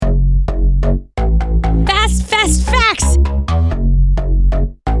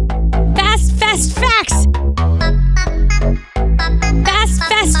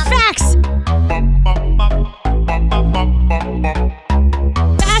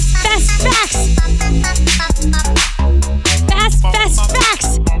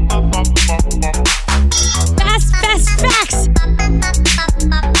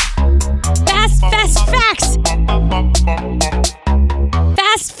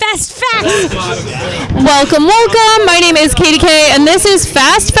Fast Facts. Welcome. My name is Katie K, and this is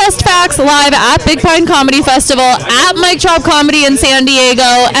Fast Facts live at Big Pine Comedy Festival at Mic Drop Comedy in San Diego,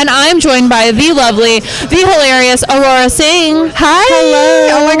 and I'm joined by the lovely, the hilarious Aurora Singh. Hi.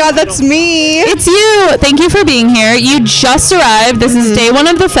 Hello. Oh my God, that's me. It's you. Thank you for being here. You just arrived. This is day one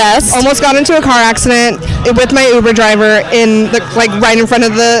of the fest. Almost got into a car accident with my Uber driver right in front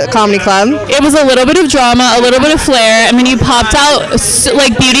of the comedy club. It was a little bit of drama, a little bit of flair, and then you popped out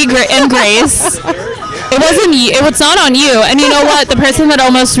like beauty and grace. It wasn't you. It was not on you. And you know what? The person that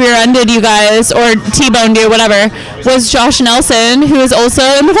almost rear-ended you guys, or T-boned you, whatever, was Josh Nelson, who is also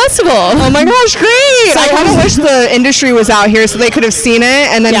in the festival. Oh my gosh, great! So I kind of wish the industry was out here so they could have seen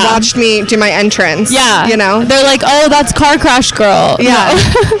it and then Yeah. watched me do my entrance. Yeah. You know? They're like, oh, that's Car Crash Girl. Yeah.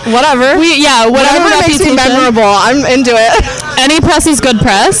 No. Whatever. Whatever makes me reputation. memorable. I'm into it. Any press is good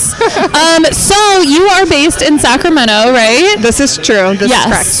press. So you are based in Sacramento, right? This is true. This is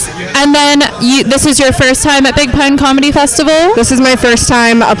correct. And then this is your first time at Big Pine Comedy Festival? This is my first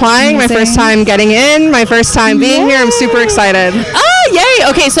time applying, my first time getting in, my first time being here. I'm super excited. Oh, yay.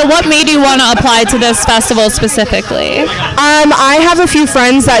 Okay, so what made you want to apply to this festival specifically? I have a few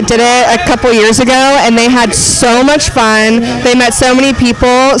friends that did it a couple years ago, and they had so much fun. They met so many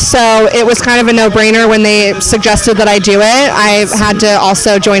people, so it was kind of a no-brainer when they suggested that I do it. I had to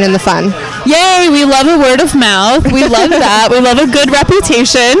also join in the fun. Yay, we love a word of mouth. We love that. We love a good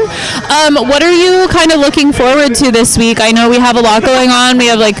reputation. What are you kind of looking forward to this week? I know we have a lot going on. We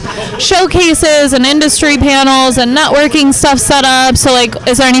have like showcases and industry panels and networking stuff set up. So like,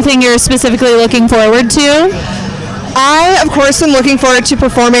 is there anything you're specifically looking forward to? I, of course, am looking forward to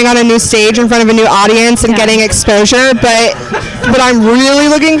performing on a new stage in front of a new audience and getting exposure, but what I'm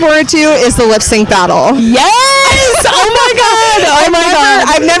really looking forward to is the lip sync battle. Yes! Oh my God!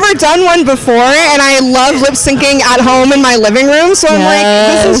 I've never done one before, and I love lip syncing at home in my living room, so I'm like,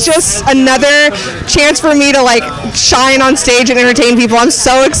 this is just another chance for me to like shine on stage and entertain people. I'm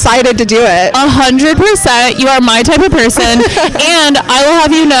so excited to do it. 100%. You are my type of person. And I will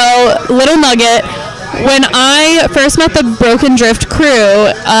have you know, little nugget, when I first met the Broken Drift crew,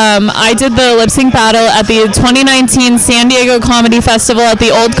 I did the lip sync battle at the 2019 San Diego Comedy Festival at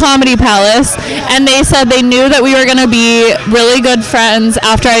the Old Comedy Palace, and they said they knew that we were going to be really good friends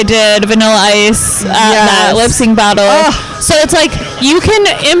after I did Vanilla Ice at that lip sync battle. So it's like you can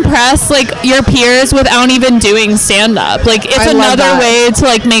impress like your peers without even doing stand-up. Like it's another way to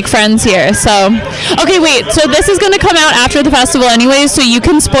like make friends here. So, okay, wait. So this is going to come out after the festival anyway, so you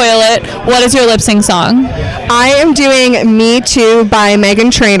can spoil it. What is your lip sync song? I am doing Me Too by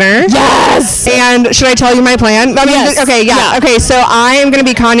Meghan Trainor. Yes! And should I tell you my plan? Yes. Okay, yeah. Okay, so I am going to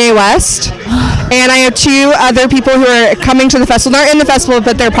be Kanye West. And I have two other people who are coming to the festival. They're in the festival,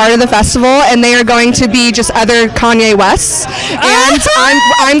 but they're part of the festival, and they are going to be just other Kanye Wests. And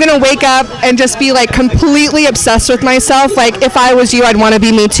I'm going to wake up and just be like completely obsessed with myself. Like if I was you, I'd want to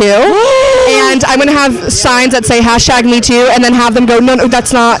be me too. And I'm going to have signs that say #me too, and then have them go, no,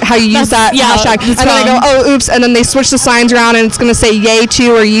 that's not how you use that hashtag. And then I go, oh, oops, and then they switch the signs around, and it's going to say yay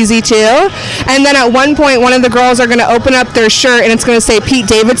too or Yeezy too. And then at one point, one of the girls are going to open up their shirt, and it's going to say Pete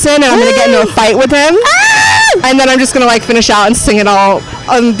Davidson, and I'm going to get into a fight with him. And then I'm just going to like finish out and sing it all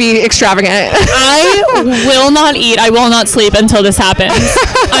and be extravagant. I will not eat. I will not sleep until this happens.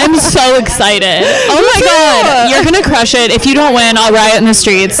 I'm so excited. Oh my God. You're going to crush it. If you don't win, I'll riot in the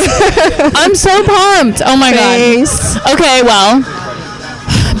streets. I'm so pumped. Oh my Thanks. God. Okay, well,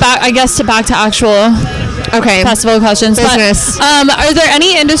 back to actual festival questions. Business. But, are there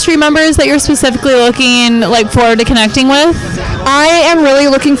any industry members that you're specifically looking forward to connecting with? I am really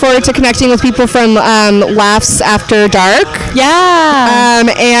looking forward to connecting with people from Laughs After Dark. Yeah.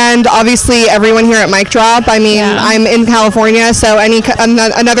 And obviously everyone here at Mic Drop. I mean, I'm in California, so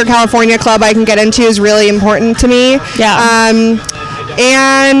another California club I can get into is really important to me. Yeah.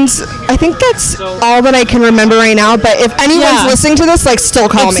 And I think that's all that I can remember right now. But if anyone's listening to this, like, still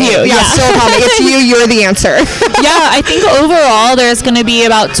call me. You. Yeah, still call me. It's you. You're the answer. Yeah, I think overall there's going to be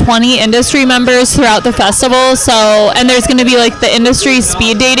about 20 industry members throughout the festival. So, and there's going to be like the industry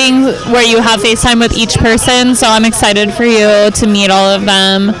speed dating where you have FaceTime with each person. So I'm excited for you to meet all of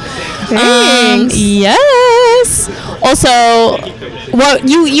them. Thanks. Yes. Also, what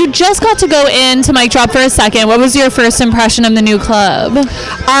you just got to go into Mic Drop for a second. What was your first impression of the new club?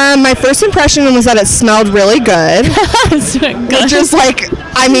 My first impression was that it smelled really good. Which is like,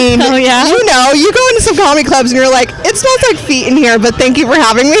 I mean, you go into some comedy clubs and you're like, it smells like feet in here, but thank you for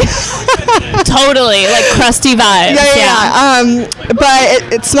having me. Totally, like crusty vibes. Yeah.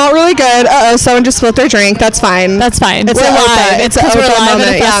 But it smelled really good. Someone just spilled their drink. That's fine. That's fine. We're live. It's an open live moment.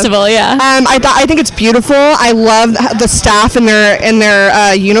 At a festival. Yeah. I think it's beautiful. I love the staff and their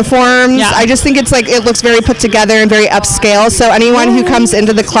their uniforms. Yeah. I just think it's like it looks very put together and very upscale. So anyone who comes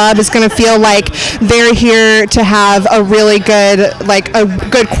into the club is going to feel like they're here to have a really good, like a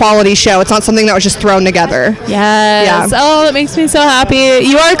good quality show. It's not something that was just thrown together. Yes. Yeah. Oh, that makes me so happy.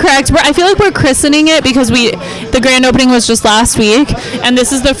 You are correct. I feel like we're christening it because the grand opening was just last week, and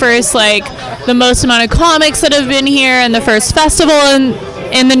this is the first, like, the most amount of comics that have been here, and the first festival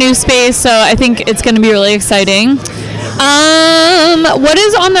in the new space. So I think it's going to be really exciting. What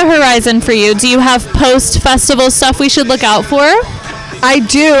is on the horizon for you? Do you have post-festival stuff we should look out for? I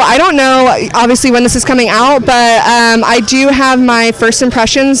do. I don't know, obviously, when this is coming out, but I do have my first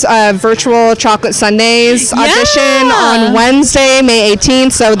impressions virtual Chocolate Sundays audition on Wednesday, May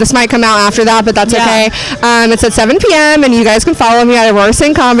 18th. So this might come out after that, but that's okay. It's at 7 p.m. and you guys can follow me at Aurora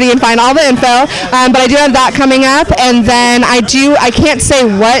Sing Comedy and find all the info. But I do have that coming up, and then I can't say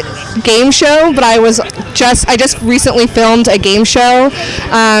what game show, but I just recently filmed a game show.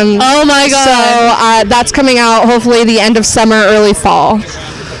 Oh my god! So that's coming out hopefully the end of summer, early fall.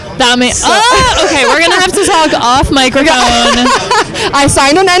 Okay, we're gonna have to talk off microphone. I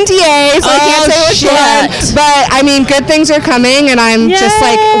signed an NDA, so I can't say which one. But I mean, good things are coming, and I'm just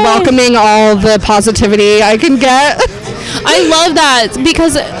like welcoming all the positivity I can get. I love that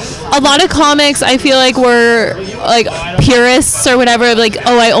because a lot of comics, I feel like, were like purists or whatever, like,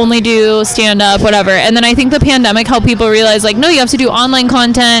 oh, I only do stand up, whatever. And then I think the pandemic helped people realize, like, no, you have to do online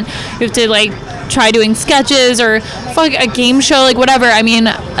content. You have to like try doing sketches or a game show, like whatever. I mean,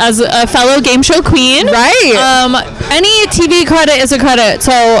 as a fellow game show queen, right? Any TV credit is a credit.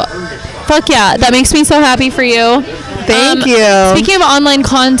 So fuck yeah, that makes me so happy for you. Thank you. Speaking of online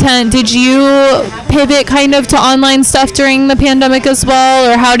content, did you pivot kind of to online stuff during the pandemic as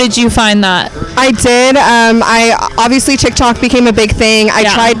well, or how did you find that? I did. I obviously TikTok became a big thing. I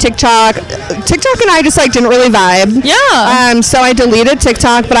tried TikTok. TikTok and I just like didn't really vibe. Yeah. So I deleted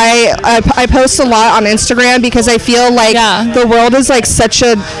TikTok, but I post a lot on Instagram because I feel like the world is like such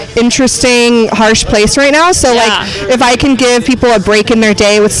a interesting, harsh place right now. So like if I can give people a break in their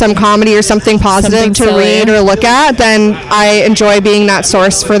day with some comedy or something positive to read or look at, then I enjoy being that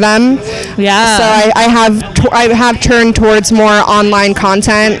source for them. Yeah. So I have turned towards more online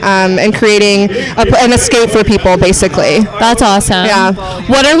content and creating an escape for people, basically. That's awesome. Yeah.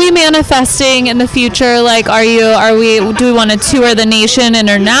 What are we manifesting in the future? Like, do we want to tour the nation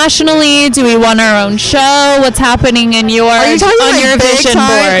internationally? Do we want our own show? What's happening in your Are you talking on like your big vision time,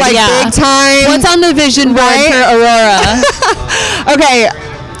 board? like big time? What's on the vision board for Aurora? Okay.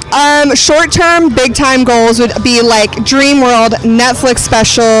 Short-term, big-time goals would be like Dream World Netflix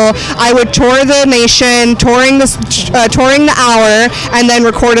special. I would tour the nation, touring the hour, and then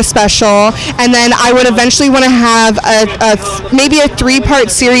record a special. And then I would eventually want to have maybe a 3-part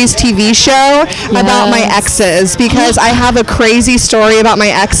series TV show about my exes, because I have a crazy story about my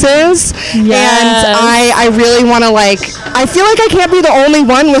exes, and I really want to I feel like I can't be the only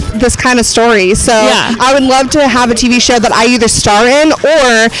one with this kind of story. So I would love to have a TV show that I either star in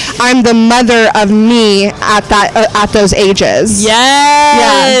or I'm the mother of me at those ages.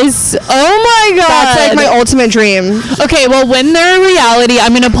 Yes. Yeah. Oh my god. That's like my ultimate dream. Okay, well, when they're a reality,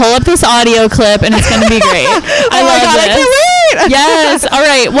 I'm gonna pull up this audio clip and it's gonna be great. I can't wait. Yes. All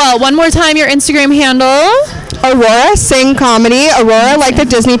right. Well, one more time, your Instagram handle. Aurora Sing Comedy. Aurora like the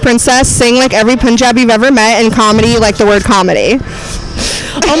Disney princess, sing like every Punjab you've ever met, and comedy like the word comedy.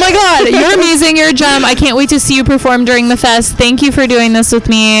 Oh my god, you're amazing, you're a gem. I can't wait to see you perform during the fest. Thank you for doing this with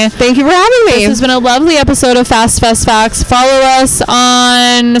me. Thank you for having me. This has been a lovely episode of Fast Fest Facts. Follow us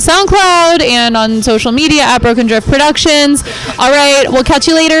on SoundCloud and on social media at Broken Drift Productions. All right, we'll catch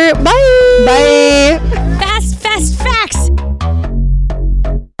you later. Bye. Bye.